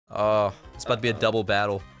Oh, it's about to be a double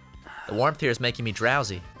battle. The warmth here is making me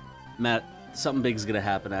drowsy. Matt, something big's gonna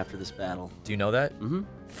happen after this battle. Do you know that? Mm-hmm.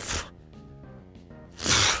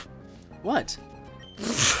 What?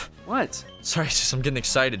 What? Sorry, it's just I'm getting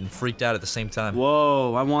excited and freaked out at the same time.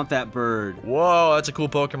 Whoa, I want that bird. Whoa, that's a cool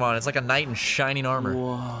Pokemon. It's like a knight in shining armor.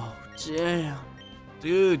 Whoa, damn.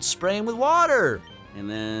 Dude, spray him with water. And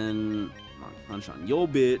then, punch on yo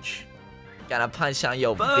bitch. Gotta punch on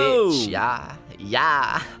yo Boom. bitch. Yeah.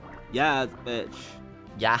 Yeah. Yeah, bitch.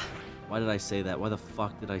 Yeah. Why did I say that? Why the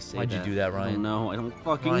fuck did I say that? Why'd you do that, Ryan? I don't know. I don't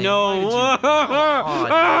fucking Ryan, know.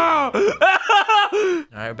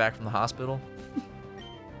 Alright, we're back from the hospital.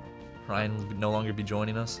 Ryan will no longer be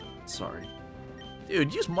joining us. Sorry.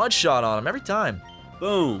 Dude, use Mud Shot on him every time.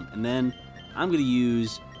 Boom. And then I'm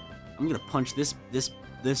gonna punch this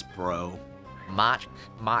bro. Mock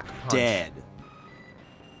punch. Dead.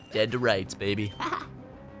 Dead to rights, baby.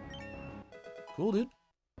 Cool, dude.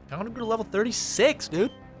 I'm gonna go to level 36,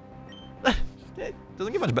 dude.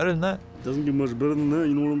 Doesn't get much better than that. Doesn't get much better than that,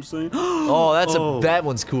 you know what I'm saying? Oh, that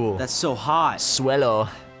one's cool. That's so hot. Swellow.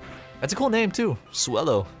 That's a cool name too.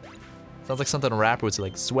 Swellow. Sounds like something a rapper would say,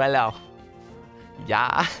 like Swellow.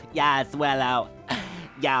 Yeah. Yeah, swallow.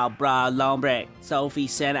 Yeah, bro, Lombre. Sophie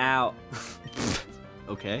sent out.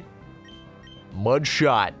 Okay. Mud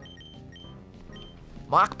Shot.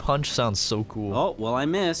 Mock Punch sounds so cool. Oh, well, I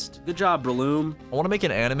missed. Good job, Breloom. I want to make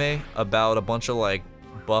an anime about a bunch of like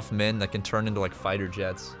buff men that can turn into like fighter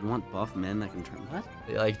jets. You want buff men that can turn what?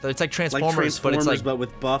 Like it's like Transformers, but it's like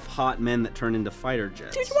with buff hot men that turn into fighter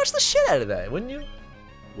jets. Dude, you watch the shit out of that, wouldn't you?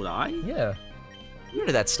 Would I? Yeah. You're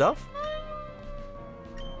into that stuff.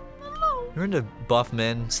 You're into buff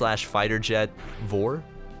men / fighter jet vor?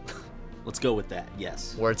 Let's go with that.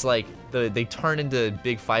 Yes. Where it's like they turn into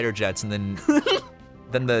big fighter jets and then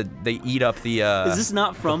they eat up the Is this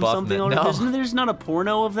not from something men. already? No. There's not a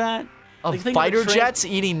porno of that? Of Like, think fighter of a jets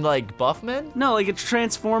eating like buff men? No, like a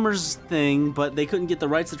Transformers thing, but they couldn't get the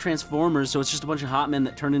rights to Transformers, so it's just a bunch of hot men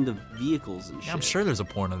that turn into vehicles and shit. Yeah, I'm sure there's a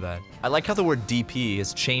porn of that. I like how the word DP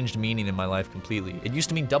has changed meaning in my life completely. It used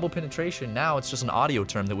to mean double penetration, now it's just an audio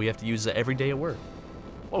term that we have to use every day at work.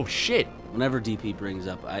 Oh shit. Whenever DP brings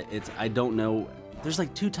up, I don't know. There's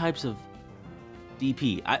like two types of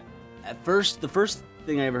DP. At first, the first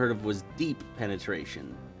thing I ever heard of was deep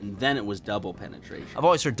penetration, and then it was double penetration. I've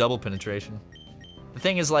always heard double penetration. The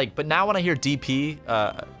thing is like, but now when I hear DP,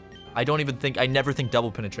 I never think double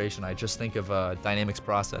penetration. I just think of dynamics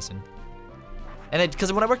processing. And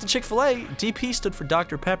because when I worked at Chick-fil-A, DP stood for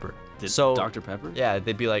Dr. Pepper. So Dr. Pepper? Yeah,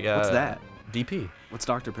 they'd be like, what's that? DP. What's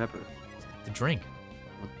Dr. Pepper? The drink.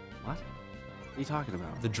 What? What are you talking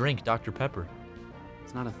about? The drink, Dr. Pepper.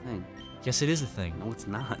 It's not a thing. Yes, it is a thing. No, it's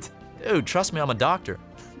not. Dude, trust me, I'm a doctor.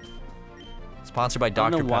 Sponsored by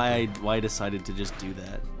Dr. Pepper. I don't know why I decided to just do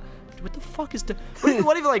that. What the fuck is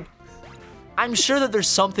what even like? I'm sure that there's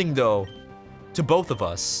something though, to both of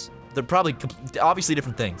us. They're probably obviously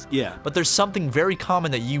different things. Yeah. But there's something very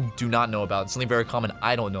common that you do not know about. Something very common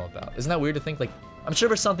I don't know about. Isn't that weird to think? Like, I'm sure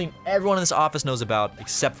there's something everyone in this office knows about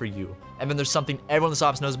except for you. And then there's something everyone in this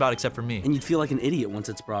office knows about except for me. And you'd feel like an idiot once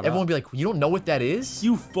it's brought Everyone up. would be like, you don't know what that is?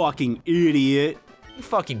 You fucking idiot. You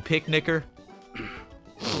fucking picnicker.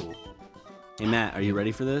 Hey Matt, are you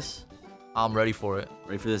ready for this? I'm ready for it.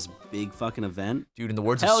 Ready for this big fucking event? Dude, in the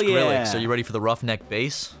words Hell of Skrillex, yeah. are you ready for the roughneck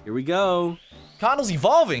bass? Here we go. Condal's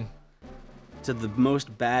evolving. To the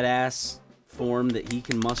most badass form that he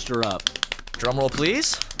can muster up. Drum roll,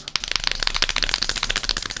 please.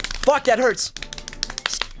 Fuck, that hurts.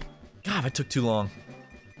 God, that took too long.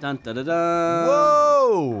 Dun da da da.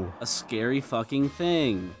 Whoa! A scary fucking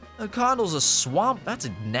thing. Condal's a swamp. That's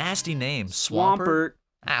a nasty name. Swampert.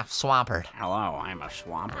 Ah, Swampert. Hello, I'm a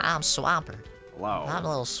Swampert. I'm Swampert. Hello. I'm a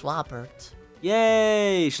little Swampert.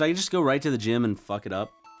 Yay! Should I just go right to the gym and fuck it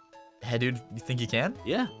up? Hey, dude, you think you can?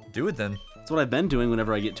 Yeah. Do it then. That's what I've been doing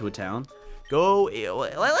whenever I get to a town. Go.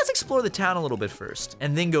 Let's explore the town a little bit first,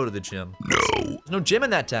 and then go to the gym. No. There's no gym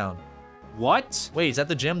in that town. What? Wait, is that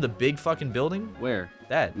the gym? The big fucking building? Where?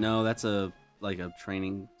 That. No, that's like a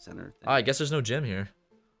training center thing. Oh, I guess there's no gym here.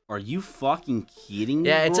 Are you fucking kidding me,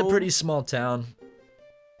 Yeah, it's a bro? pretty small town.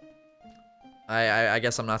 I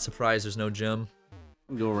guess I'm not surprised there's no gym.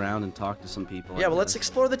 Go around and talk to some people. Yeah, well, let's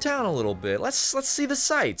explore the town a little bit. Let's see the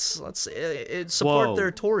sights. Let's support Whoa.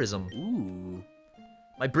 their tourism. Ooh.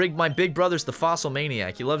 My big brother's the fossil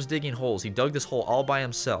maniac. He loves digging holes. He dug this hole all by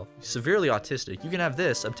himself. He's severely autistic. You can have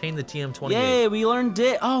this. Obtain the TM28. Yay, we learned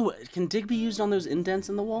dig. Oh, can dig be used on those indents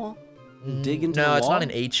in the wall? Dig into the wall? No, it's not an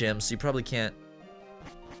HM, so you probably can't.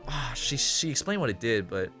 Ah, she explained what it did,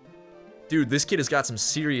 but dude, this kid has got some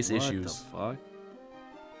serious issues. What the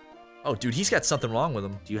fuck? Oh, dude, he's got something wrong with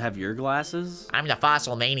him. Do you have your glasses? I'm the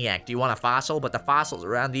fossil maniac. Do you want a fossil? But the fossils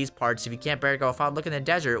around these parts, if you can't bear to go far, look in the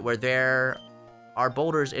desert where there are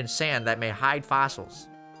boulders and sand that may hide fossils.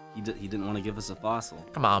 He didn't want to give us a fossil.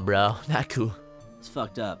 Come on, bro. Not cool. It's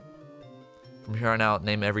fucked up. From here on out,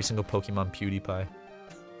 name every single Pokemon PewDiePie.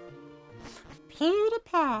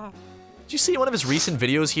 PewDiePie. Did you see one of his recent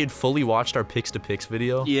videos? He had fully watched our Picks to Picks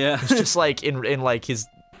video. Yeah. It's just like in like his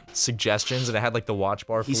suggestions, and it had like the watch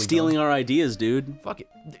bar. He's stealing our ideas, dude. Fuck it,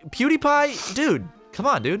 PewDiePie, dude. Come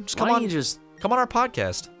on, dude. Just come Why on. You just come on our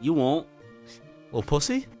podcast. You won't. Little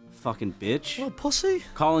pussy. Fucking bitch. Little pussy.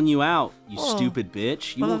 Calling you out, you stupid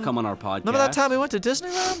bitch. You won't come on our podcast. Remember that time we went to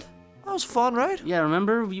Disneyland? That was fun, right? Yeah,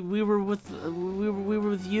 remember we were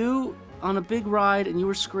with you on a big ride, and you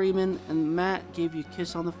were screaming, and Matt gave you a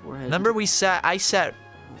kiss on the forehead. Remember I sat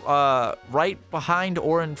right behind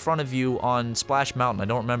or in front of you on Splash Mountain. I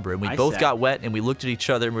don't remember. And we both got wet, and we looked at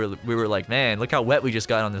each other, and we were like, man, look how wet we just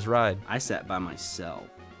got on this ride. I sat by myself.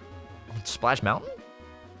 On Splash Mountain?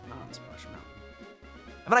 Not on Splash Mountain.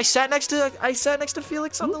 But I sat next to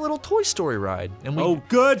Felix on the little Toy Story ride. And we, oh,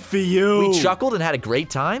 good for you. We chuckled and had a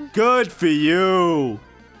great time. Good for you.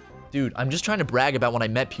 Dude, I'm just trying to brag about when I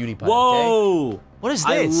met PewDiePie. Whoa. Okay? What is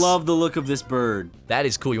this? I love the look of this bird. That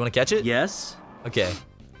is cool. You want to catch it? Yes. Okay.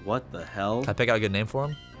 What the hell? Can I pick out a good name for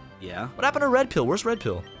him? Yeah. What happened to Red Pill? Where's Red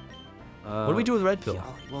Pill? What do we do with Red Pill?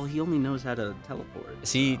 Well, he only knows how to teleport.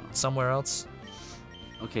 Is he somewhere else?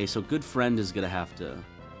 Okay, so good friend is gonna have to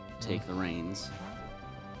take the reins.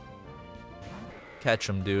 Catch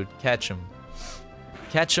him, dude. Catch him.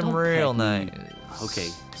 Catch him Don't real pet me. nice. Okay,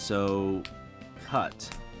 so cut.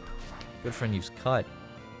 Good friend use cut.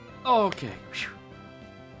 Okay.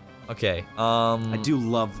 Okay. I do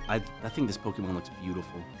love. I think this Pokemon looks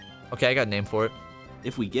beautiful. Okay, I got a name for it.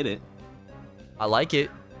 If we get it. I like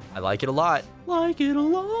it. I like it a lot. Like it a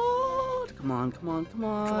lot. Come on, come on, come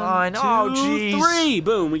on. Come on. Oh, jeez. 2, 3.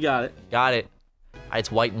 Boom, we got it. Got it.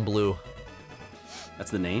 It's white and blue.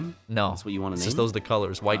 That's the name? No. That's what you want to name? It's just those are the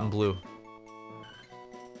colors, white and blue.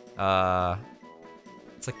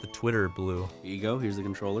 It's like the Twitter blue. Here you go. Here's the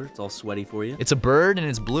controller. It's all sweaty for you. It's a bird and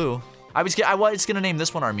it's blue. I was gonna name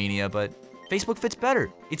this one Armenia, but Facebook fits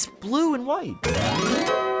better. It's blue and white.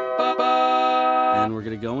 And we're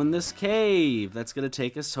gonna go in this cave. That's gonna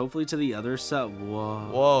take us hopefully to the other side. Whoa.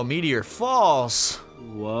 Whoa, Meteor Falls.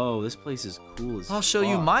 Whoa, this place is cool as I'll show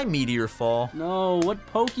you my Meteor Fall. No, what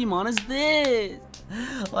Pokemon is this?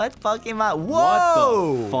 What Pokemon?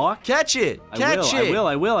 Whoa! What the fuck? Catch it! Catch it!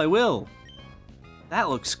 I will. That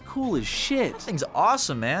looks cool as shit. That thing's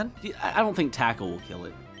awesome, man. I don't think Tackle will kill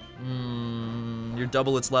it. You're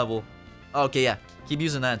double its level. Okay, yeah. Keep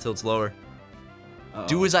using that until it's lower. Uh-oh.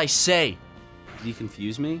 Do as I say. Did you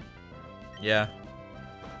confuse me? Yeah.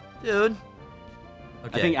 Dude.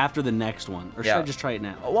 Okay. I think after the next one. Or should I just try it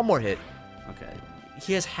now? Oh, one more hit. Okay.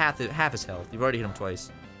 He has half his health. You've already hit him twice.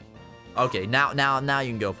 Okay, now you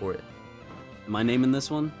can go for it. Am I naming this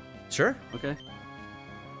one? Sure. Okay.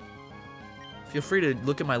 Feel free to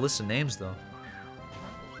look at my list of names, though.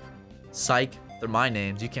 Psych. They're my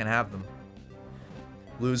names. You can't have them.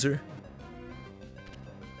 Loser.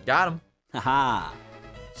 Got him. Haha.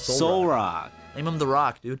 Soul Rock. Name him The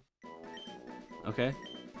Rock, dude. Okay.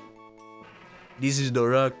 This is The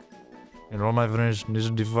Rock. Hello, my friends. This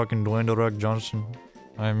is the fucking Dwayne The Rock Johnson.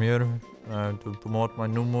 I'm here to promote my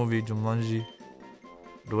new movie, Jumanji.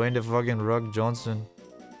 Dwayne the fucking Rock Johnson.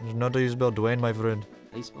 There's not how you spell Dwayne, my friend.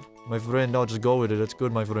 How you spell? My friend, no, just go with it. That's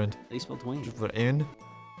good, my friend. How you spell Dwayne? For N?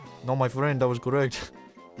 No, my friend, that was correct.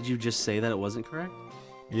 Did you just say that it wasn't correct?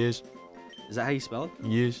 Yes. Is that how you spell it?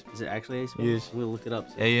 Yes. Is it actually how you spell Yes. it? We'll look it up.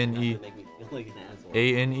 So A-N-E. Make me feel like an asshole.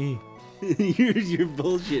 A-N-E. You're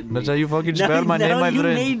bullshitting me. That's how you fucking spell my name, my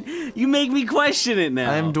friend. You make me question it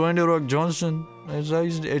now. I'm Dwayne The Rock Johnson.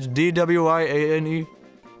 It's D-W-Y-A-N-E.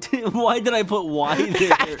 Why did I put Y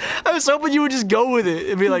there? I was hoping you would just go with it.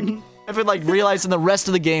 It'd be like, if it like realized in the rest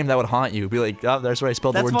of the game that would haunt you. Be like, oh, that's where I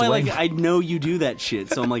spelled the That's word why, Dwayne. like, I know you do that shit.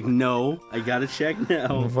 So I'm like, no, I gotta check now.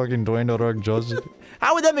 I'm fucking Dwayne The Rock Johnson.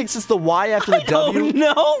 How would that make sense? The Y after the W?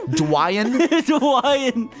 No. Dwayne?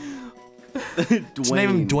 Dwayne. Just name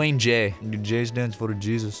him Dwayne J. The J stands for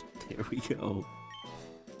Jesus. There we go.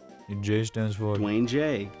 The J stands for... Dwayne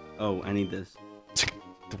J. Oh, I need this.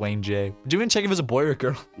 Dwayne J. Did you even check if it's a boy or a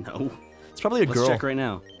girl? No. It's probably a girl. Let's check right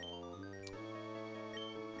now.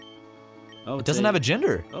 Oh, It doesn't have a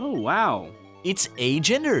gender. Oh, wow. It's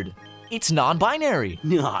agendered. It's non-binary.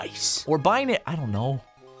 Nice. Or binary. I don't know.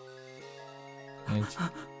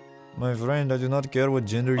 My friend, I do not care what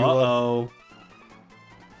gender you are. Uh-oh.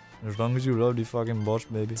 As long as you love the fucking boss,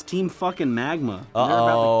 baby. It's Team fucking Magma. They're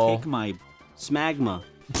about to kick my smagma.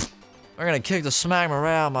 We're gonna kick the smagma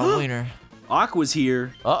right out of my wiener. Aqua's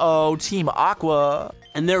here, Uh-oh, Team Aqua.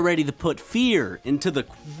 and they're ready to put fear into the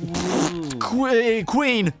Queen.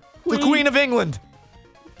 The Queen of England.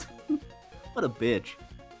 What a bitch.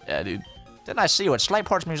 Yeah, dude. Didn't I see you at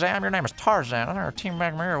Slateport Museum? Your name is Tarzan. I heard Team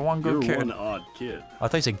Magma, you're one good You're kid. one odd kid. I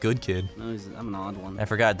thought you said good kid. No, I'm an odd one. I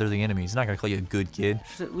forgot they're the enemies. He's not gonna call you a good kid.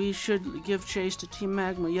 We should give chase to Team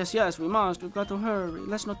Magma. Yes, yes, we must. We've got to hurry.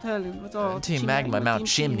 Let's not tell him. Let's all. Team Magma, Mount Team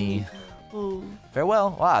Chimney. Oh.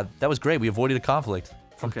 Farewell. Wow, that was great. We avoided a conflict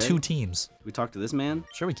from Okay. 2 teams. We talked to this man?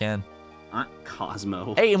 Sure we can.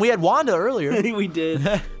 Cosmo. Hey, and we had Wanda earlier. We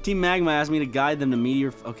did. Team Magma asked me to guide them to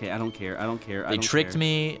Meteor. Okay, I don't care. I don't care. They tricked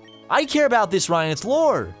me. I care about this, Ryan. It's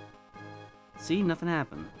lore. See, nothing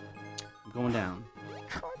happened. I'm going down.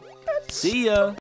 See ya.